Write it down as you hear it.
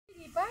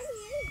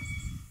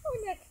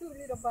cute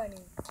little bunny.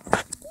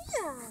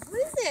 Yeah,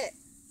 what is it?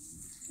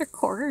 They're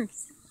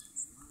quarters.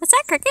 What's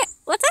that, Cricket?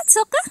 What's that,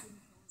 Silka?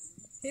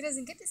 He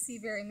doesn't get to see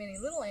very many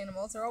little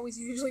animals. They're always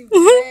usually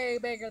way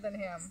bigger than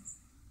him.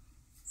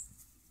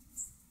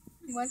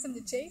 He wants him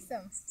to chase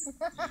him.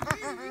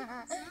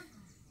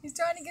 He's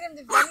trying to get him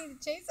to Bunny to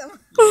chase him.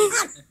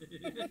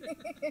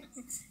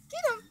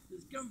 Get him.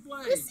 Just come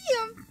play. Go see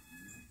him.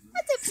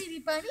 That's a pretty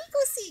bunny. Go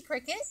see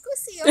Cricket. Go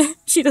see him.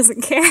 She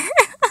doesn't care.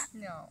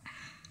 No.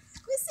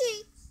 Go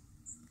see.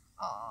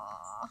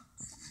 Aww.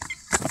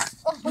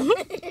 Oh.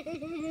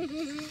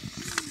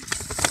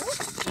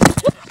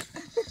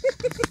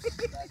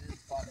 That is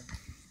funny.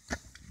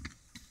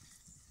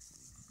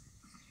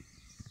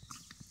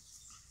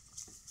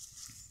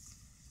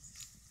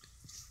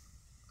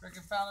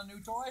 Cricket found a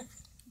new toy?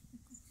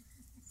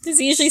 Is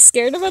he usually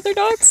scared of other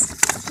dogs?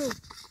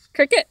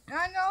 Cricket?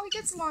 I know, he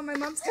gets them on. My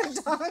mom's got a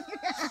dog. The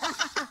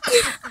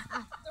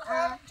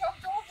rabbit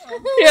jumped over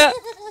him. Yeah.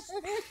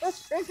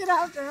 Let's break it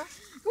after him.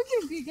 Go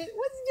get him, Cricket.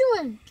 What's he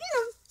doing? Get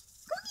him.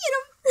 Go get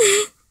him.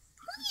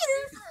 Go get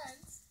her.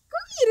 Go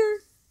get her.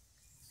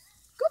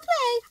 Go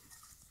play.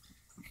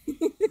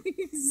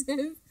 He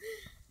says,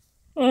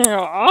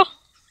 Aww.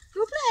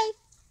 go play.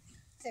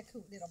 That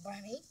cute little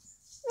bunny.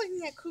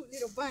 Wasn't that cute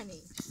little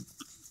bunny?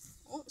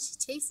 Oh, she's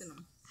chasing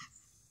him.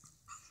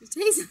 She's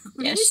chasing him.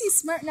 Yeah, Maybe she's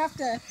smart enough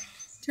to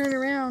turn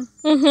around.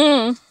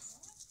 Mm-hmm. Is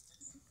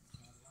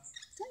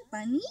that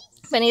bunny?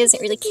 Bunny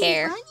doesn't really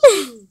care.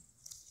 Bunny.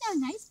 Yeah,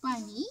 nice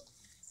bunny.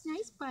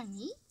 Nice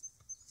bunny.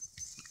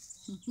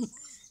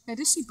 Now,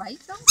 does she bite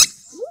them?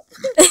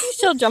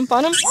 She'll jump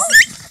on him.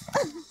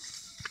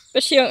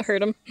 But she won't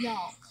hurt him. No.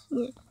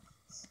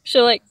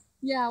 She'll like,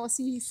 Yeah, well,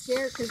 see, he's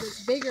scared because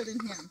it's bigger than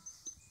him.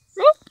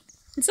 oh,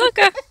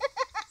 Silka.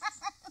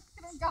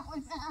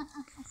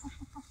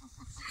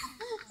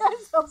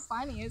 That's so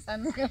funny. It's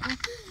unreal.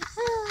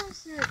 Oh,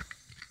 shit.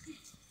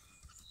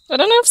 I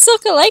don't know if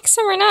Silka likes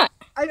him or not.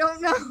 I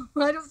don't know.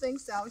 I don't think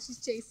so. She's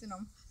chasing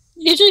him.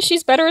 Usually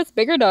she's better with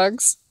bigger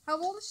dogs. How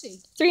old is she?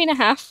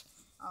 3.5.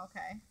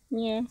 Okay.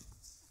 Yeah.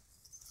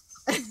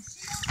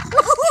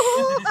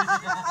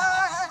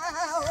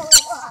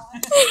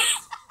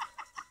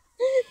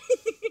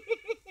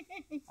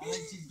 I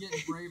think she's getting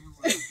braver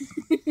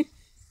with him.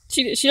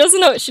 She doesn't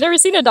know. She's never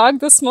seen a dog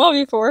this small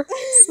before.